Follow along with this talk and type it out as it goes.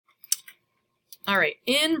All right,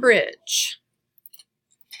 in Bridge,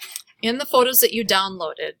 in the photos that you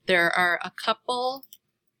downloaded, there are a couple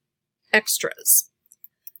extras.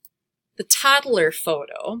 The toddler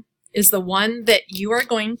photo is the one that you are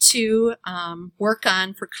going to work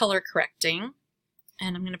on for color correcting.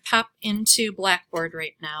 And I'm going to pop into Blackboard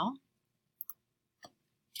right now.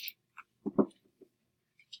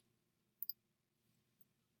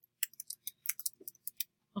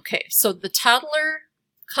 Okay, so the toddler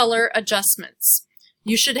color adjustments.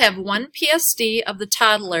 You should have one PSD of the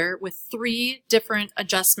toddler with 3 different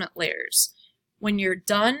adjustment layers. When you're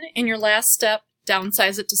done in your last step,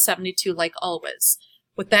 downsize it to 72 like always.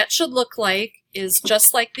 What that should look like is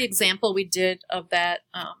just like the example we did of that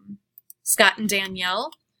Scott and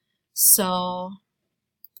Danielle. So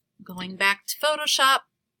going back to Photoshop,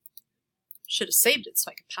 should have saved it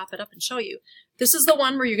so I could pop it up and show you. This is the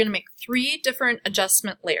one where you're going to make 3 different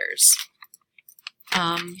adjustment layers.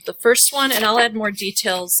 The first one, and I'll add more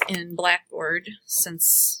details in Blackboard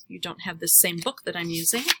since you don't have this same book that I'm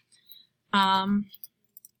using. Come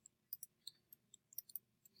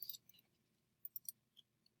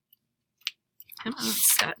on,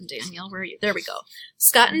 Scott and Danielle, where are you? There we go.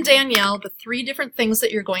 Scott and Danielle, the 3 different things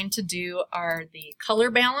that you're going to do are the color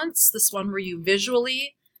balance, this one where you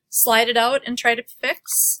visually slide it out and try to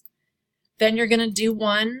fix. Then you're going to do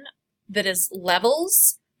one that is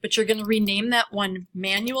levels, but you're going to rename that one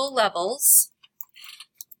manual levels.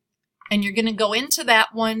 And you're going to go into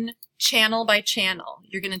that one channel by channel.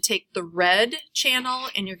 You're going to take the red channel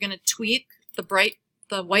and you're going to tweak the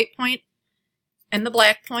white point and the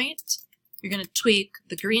black point. You're going to tweak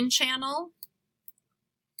the green channel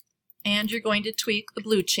and you're going to tweak the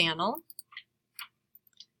blue channel.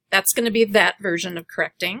 That's going to be that version of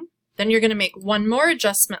correcting. Then you're going to make one more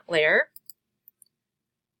adjustment layer,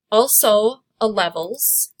 also a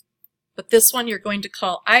levels, but this one you're going to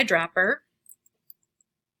call eyedropper.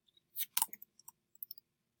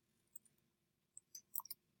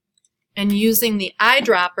 And using the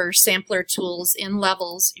eyedropper sampler tools in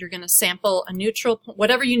levels, you're going to sample a neutral,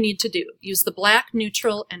 whatever you need to do. Use the black,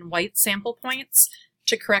 neutral, and white sample points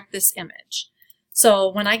to correct this image.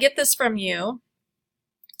 So when I get this from you,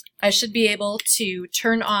 I should be able to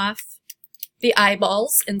turn off the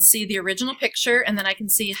eyeballs and see the original picture, and then I can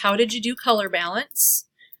see how did you do color balance,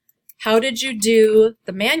 how did you do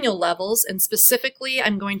the manual levels, and specifically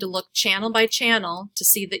I'm going to look channel by channel to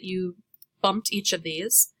see that you bumped each of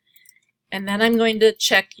these. And then I'm going to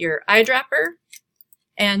check your eyedropper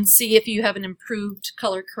and see if you have an improved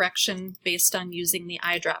color correction based on using the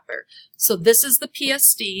eyedropper. So this is the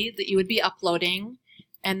PSD that you would be uploading.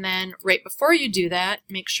 And then right before you do that,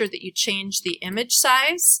 make sure that you change the image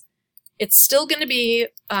size. It's still going to be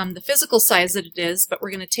the physical size that it is, but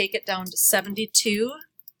we're going to take it down to 72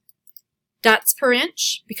 dots per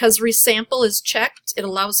inch. Because resample is checked, it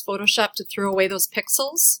allows Photoshop to throw away those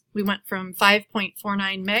pixels. We went from 5.49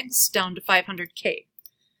 megs down to 500K.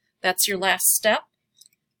 That's your last step,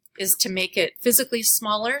 is to make it physically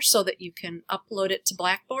smaller so that you can upload it to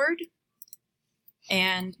Blackboard.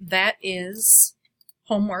 And that is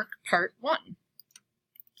homework part 1.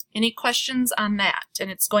 Any questions on that?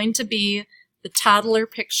 And it's going to be the toddler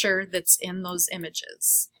picture that's in those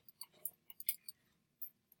images.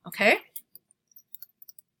 Okay?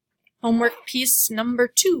 Homework piece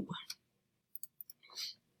number 2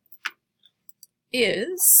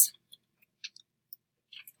 is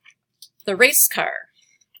the race car.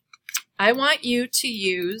 I want you to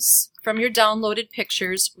use, from your downloaded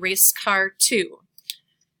pictures, Race Car 2.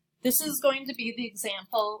 This is going to be the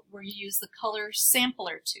example where you use the color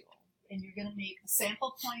sampler tool. And you're going to make a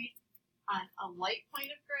sample point on a light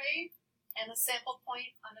point of gray and a sample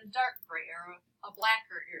point on a dark gray or a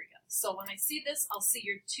blacker area. So when I see this, I'll see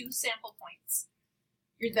your 2 sample points.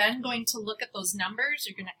 You're then going to look at those numbers,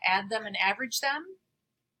 you're going to add them and average them.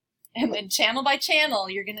 And then channel by channel,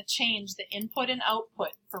 you're going to change the input and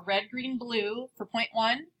output for red, green, blue for point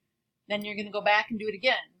 1. Then you're going to go back and do it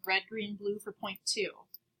again, red, green, blue for point 2.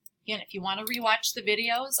 Again, if you want to rewatch the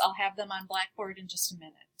videos, I'll have them on Blackboard in just a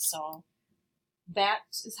minute. So that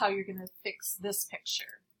is how you're going to fix this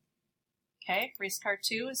picture. Okay, Race Car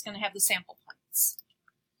 2 is going to have the sample points.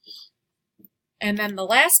 And then the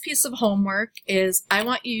last piece of homework is I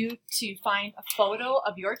want you to find a photo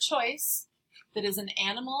of your choice that is an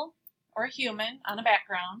animal or a human on a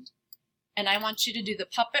background. And I want you to do the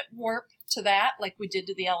puppet warp to that like we did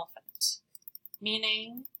to the elephant.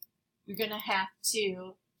 Meaning you're going to have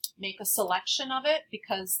to make a selection of it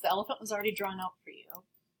because the elephant was already drawn out for you.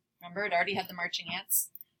 Remember, it already had the marching ants.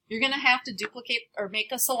 You're going to have to duplicate or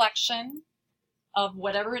make a selection of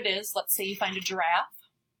whatever it is. Let's say you find a giraffe.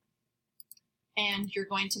 and you're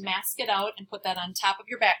going to mask it out and put that on top of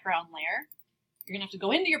your background layer. You're going to have to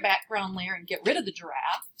go into your background layer and get rid of the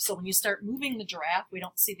giraffe. So when you start moving the giraffe, we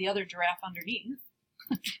don't see the other giraffe underneath.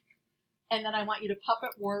 And then I want you to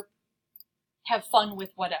puppet warp, have fun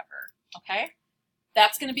with whatever, okay?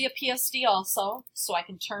 That's going to be a PSD also, so I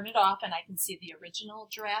can turn it off and I can see the original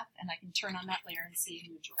giraffe, and I can turn on that layer and see a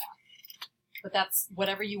new giraffe. But that's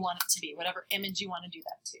whatever you want it to be, whatever image you want to do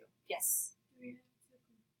that to. Yes?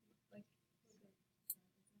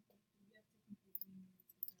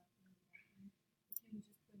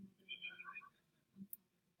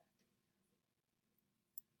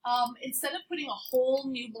 Instead of putting a whole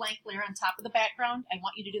new blank layer on top of the background, I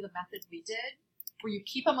want you to do the method we did, where you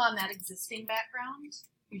keep them on that existing background.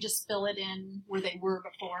 You just fill it in where they were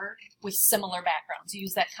before with similar backgrounds. You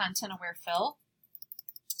use that content-aware fill.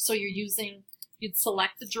 So you'd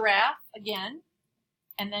select the giraffe again,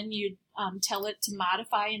 and then you'd tell it to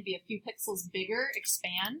modify and be a few pixels bigger,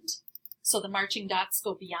 expand, so the marching dots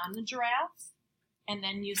go beyond the giraffe, and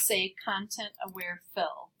then you say content-aware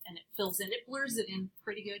fill. And it fills in, it blurs it in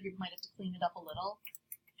pretty good. You might have to clean it up a little.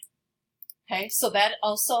 Okay, so that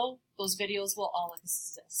also, those videos will all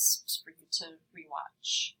exist for you to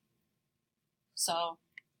rewatch. So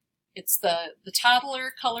it's the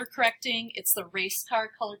toddler color correcting, it's the race car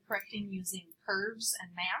color correcting using curves and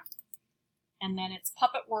math, and then it's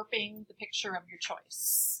puppet warping the picture of your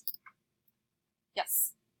choice.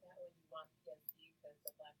 Yes?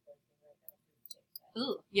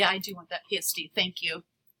 Ooh, yeah, I do want that PSD. Thank you.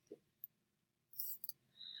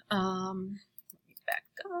 Let me back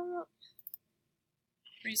up.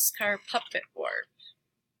 Race car puppet warp.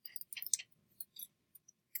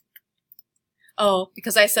 Oh,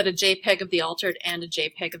 because I said a JPEG of the altered and a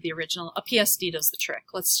JPEG of the original. A PSD does the trick.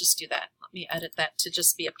 Let's just do that. Let me edit that to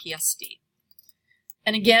just be a PSD.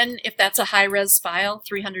 And again, if that's a high-res file,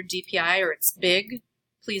 300 DPI, or it's big,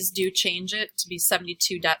 please do change it to be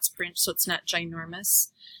 72 dots per inch so it's not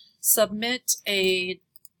ginormous. Submit a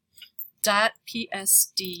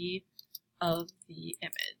 .psd of the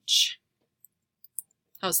image.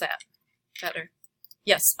 How's that? Better?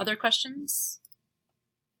 Yes, other questions?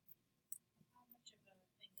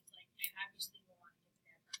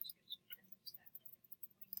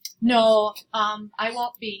 No, I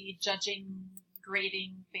won't be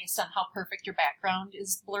grading based on how perfect your background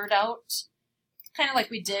is blurred out. Kind of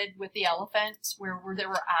like we did with the elephant, where there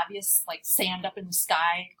were obvious like sand up in the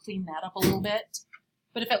sky, clean that up a little bit.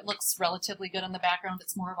 But if it looks relatively good on the background,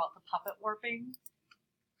 it's more about the puppet warping.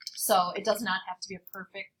 So it does not have to be a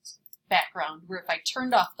perfect background, where if I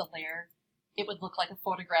turned off the layer, it would look like a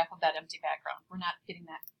photograph of that empty background. We're not getting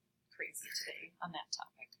that crazy today on that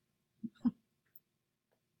topic.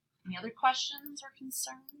 Any other questions or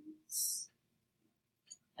concerns?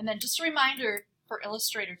 And then just a reminder for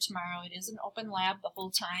Illustrator tomorrow, it is an open lab the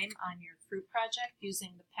whole time on your fruit project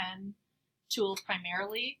using the pen tool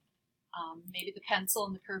primarily. Maybe the pencil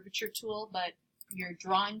and the curvature tool, but you're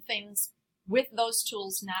drawing things with those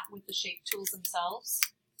tools, not with the shape tools themselves.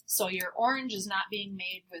 So your orange is not being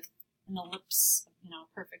made with an ellipse,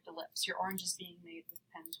 perfect ellipse. Your orange is being made with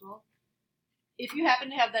the pen tool. If you happen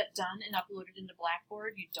to have that done and uploaded into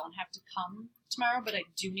Blackboard, you don't have to come tomorrow, but I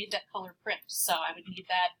do need that color print. So I would need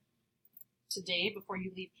that today before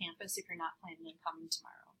you leave campus if you're not planning on coming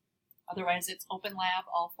tomorrow. Otherwise, it's open lab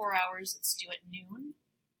all 4 hours. It's due at noon.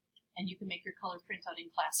 And you can make your color printout in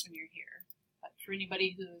class when you're here. But for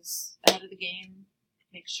anybody who's ahead of the game,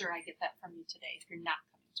 make sure I get that from you today if you're not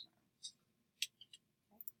coming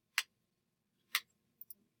tomorrow. Okay.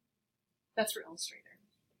 That's for Illustrator.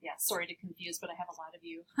 Yeah, sorry to confuse, but I have a lot of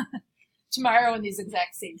you tomorrow in these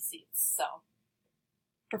exact same seats. So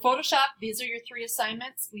for Photoshop, these are your 3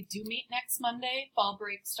 assignments. We do meet next Monday. Fall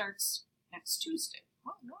break starts next Tuesday.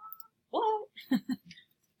 What?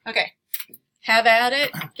 Okay. Have at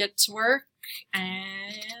it, get to work,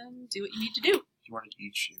 and do what you need to do. You wanted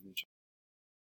each image